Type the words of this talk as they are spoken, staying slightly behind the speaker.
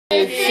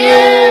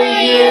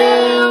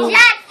you.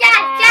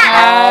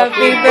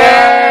 Happy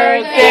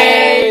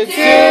birthday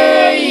to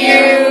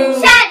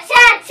you.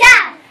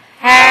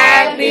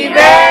 Happy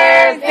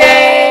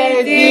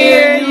birthday,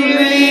 dear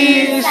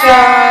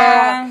ULISA.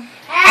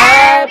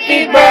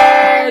 Happy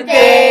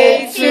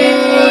birthday to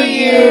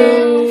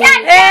you.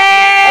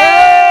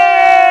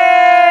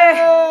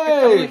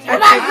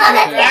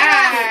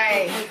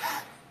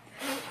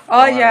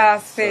 Oh, yeah,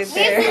 sit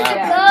there.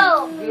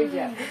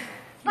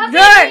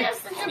 Good.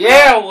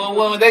 Yeah,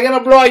 well, they're going to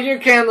blow out your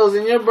candles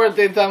in your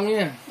birthday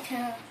también.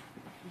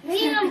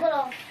 Let's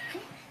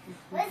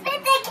lit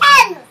the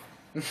candles.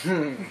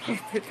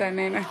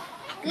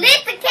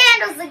 Lit the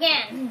candles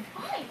again.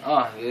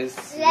 Oh,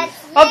 yes.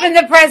 Open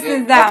the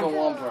presents now.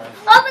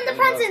 Open the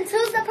presents.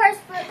 Who's the first?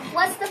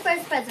 What's the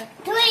first present?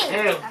 Twin.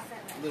 Here,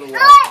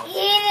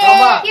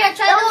 Here,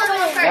 try the little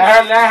one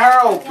first. let her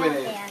open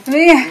it.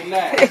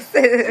 Relax.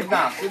 Sit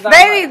down,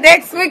 Baby,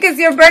 next week is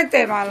your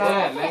birthday, my love.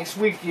 Yeah, next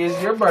week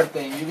is your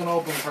birthday. You're going to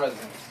open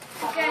presents.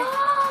 Okay.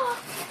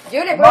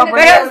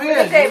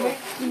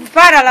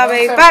 Párala,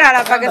 baby,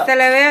 párala para que se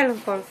le vea el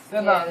bolso.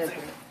 Sit down.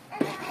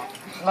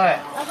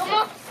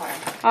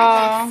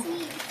 Oh,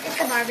 It's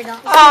the Barbie doll.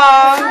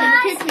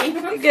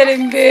 oh,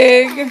 getting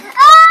big.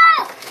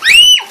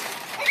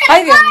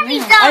 Ay, Dios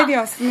mío, ay,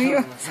 Dios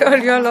mío, se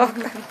volvió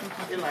loca.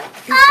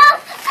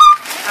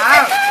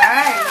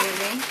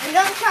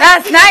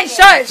 That's nice.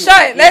 Show it, show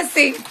it. Let's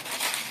see.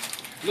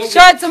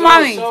 Show it to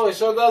mommy. Show it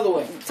the other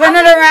way. Turn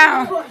it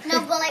around. No,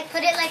 but like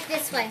put it like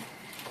this way.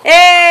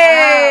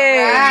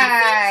 Hey.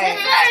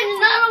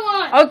 Another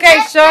one. Okay,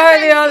 show her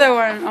the other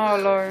one. Oh,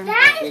 Lord.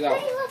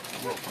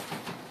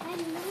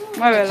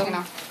 Muévelo.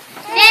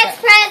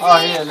 Next present. Oh,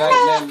 here,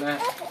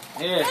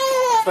 here.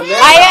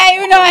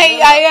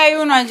 Ahí hay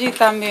uno allí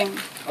también.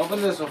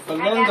 Open this one for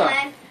Linda.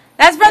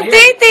 That's from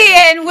Titi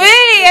and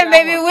Willie and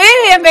Baby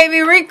Willie and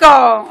Baby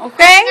Rico.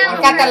 Okay?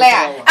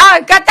 Catalea. Oh,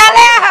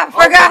 Catalea.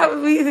 Forgot.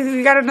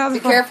 We got another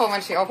Be one. careful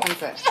when she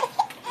opens it.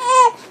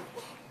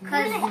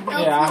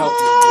 Yeah, I'll help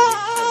you.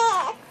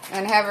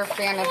 And have her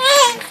fan it.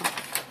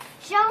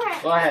 Show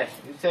her. Go ahead.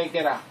 You take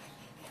it out.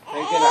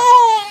 Take it out.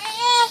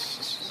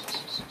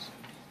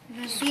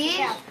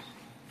 See?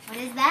 What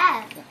is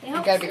that? You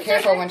gotta be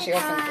careful when she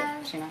opens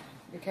it. Sheena,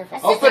 be careful.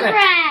 Open it.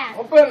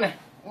 Open it.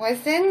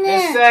 What's in It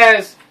there?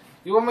 says,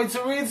 you want me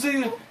to read to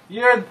you?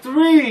 You're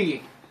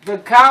 3. The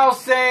cow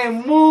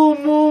saying moo,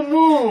 moo,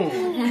 moo.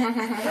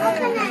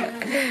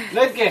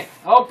 Look it.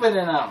 Open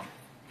it now.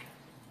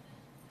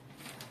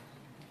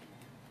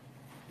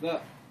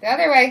 Look. The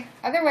other way.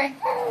 Other way.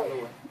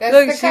 That's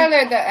Look, the color.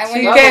 And when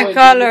she you can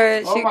color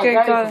it. Oh She my can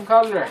God, you color. can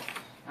color it.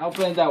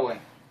 Open it that way.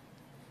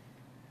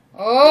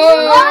 Oh! Oh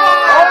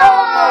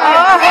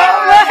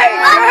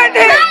my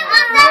goodness!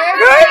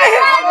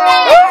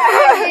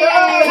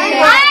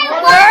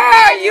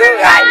 Girl, you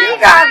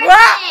got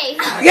what?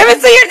 Give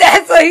it to your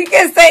dad so he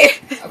can say it.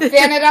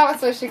 Fan it out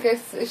so she can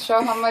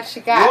show how much she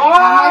got. Wow,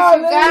 How much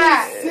you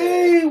got? let me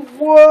see.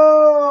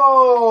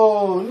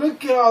 Whoa,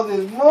 look at all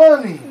this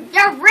money.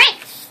 You're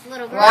rich,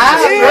 little girl.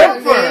 Wow.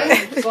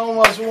 Stripper. So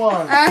much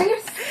one. You're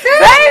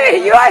stupid. Baby,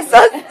 you are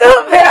so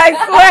stupid, I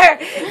swear.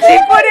 She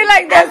put it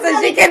like that so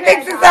she can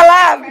think it's a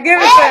laugh. Give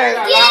it to her.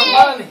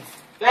 Money.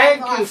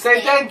 Thank you.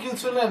 Say thank you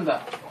to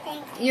Linda.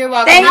 You're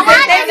welcome. Thank you,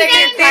 Thank thank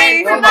you, thank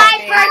you. for my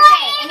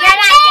birthday. And you're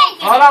not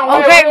taking Hold on,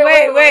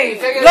 Wait.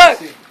 Take it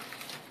Look. easy.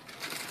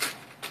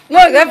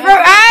 Look, they're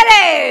from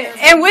Ale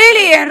and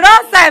Willie and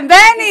Rosa and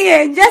Benny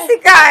and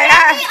Jessica. We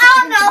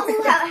all know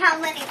how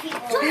many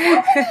people.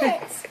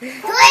 3,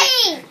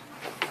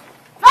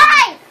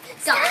 5.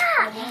 Stop.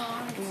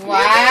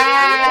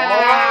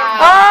 Wow.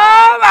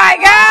 Oh my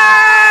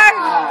God!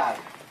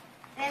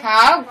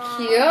 How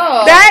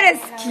cute. That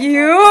is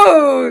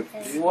cute.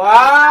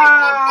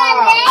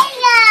 Wow.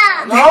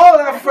 No,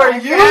 that's for you.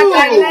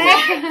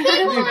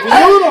 You're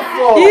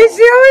beautiful. You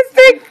should always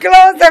stay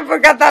closer for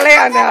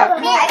Catalina. Stop.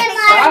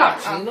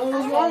 She knows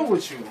what's wrong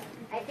with you.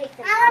 I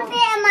want to be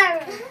in my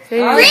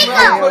room.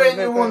 Rico. Put it in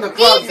your room to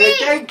club. Say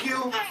thank you.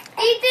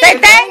 Say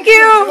thank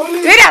you.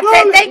 Mira,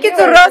 say thank you to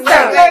Say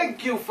Rosa.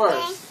 thank you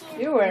first.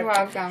 You're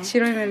welcome. She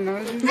don't even know.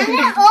 I'm going to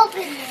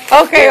open it.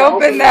 Okay,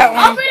 open that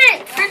one. Open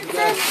it,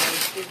 princess.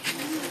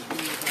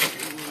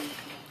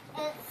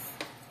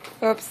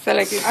 Oops, se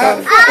le quitó.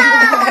 Come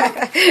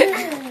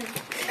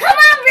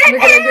on, We're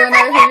rip gonna it. do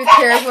another baby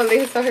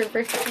carefully so her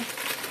birthday.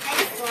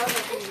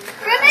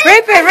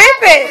 Rip it,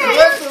 rip it.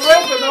 Listen,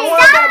 don't worry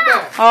about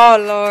that. Oh,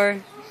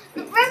 Lord.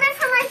 Rip it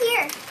from right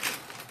here.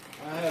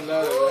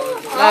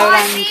 La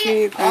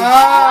blanquita. Oh,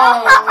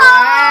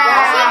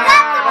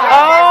 wow.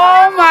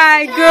 Oh,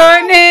 my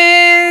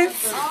goodness.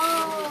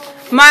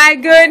 My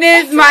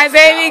goodness, my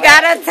baby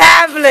got a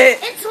tablet.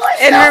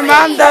 And her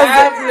mom doesn't.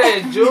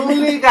 Tablet.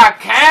 Julie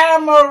got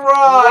camera.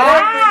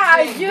 Wow,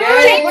 everything.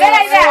 Julie, put it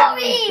like that.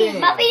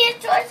 Everything. Papi,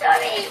 it's Toy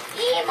Story.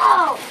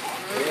 Emo.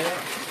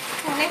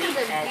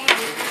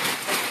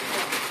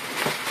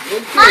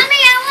 Mommy,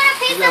 I want a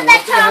piece of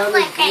that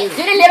chocolate cake.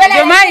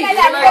 Your mic. Leave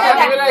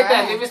it like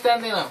that. Leave it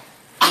standing up.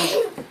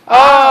 Oh.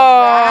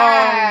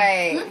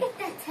 Right. Look at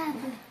that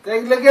tablet.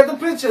 Look at the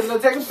picture.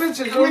 Look, take a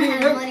picture, Julie.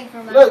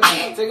 Look,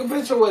 take a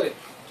picture with it.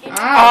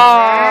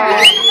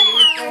 Oh.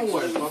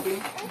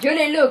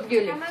 Julie, look,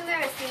 Julie. I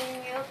remember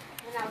seeing you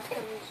when I was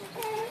coming to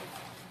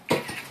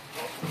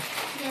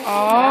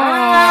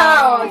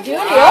Oh. Julie,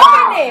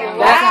 open it.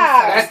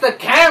 Wow. That's the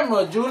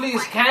camera.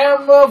 Julie's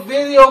camera,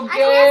 video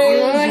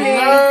games.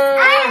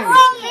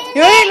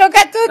 Yuri, look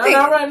at Tuti.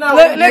 No, right now.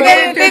 Look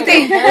at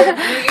Tuti.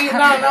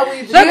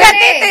 Look at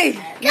Tuti.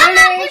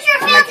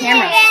 My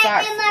camera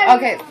sucks.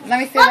 Okay, let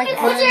me see if I can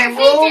put it in.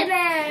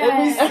 Let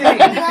me see.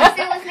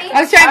 I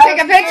was trying to take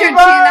a picture,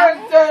 Tina.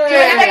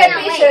 Take a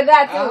picture of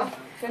that too.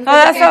 Oh,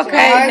 that's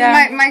okay.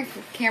 Yeah. My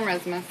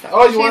camera's messed up.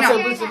 Oh, you want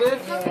some picture of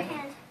this?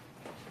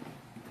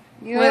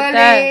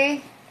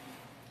 Yuli.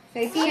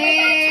 Say cheese.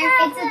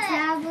 It's a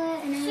tablet.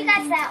 And she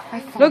got that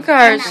one. Look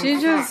at her.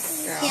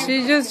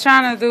 She's just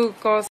trying to do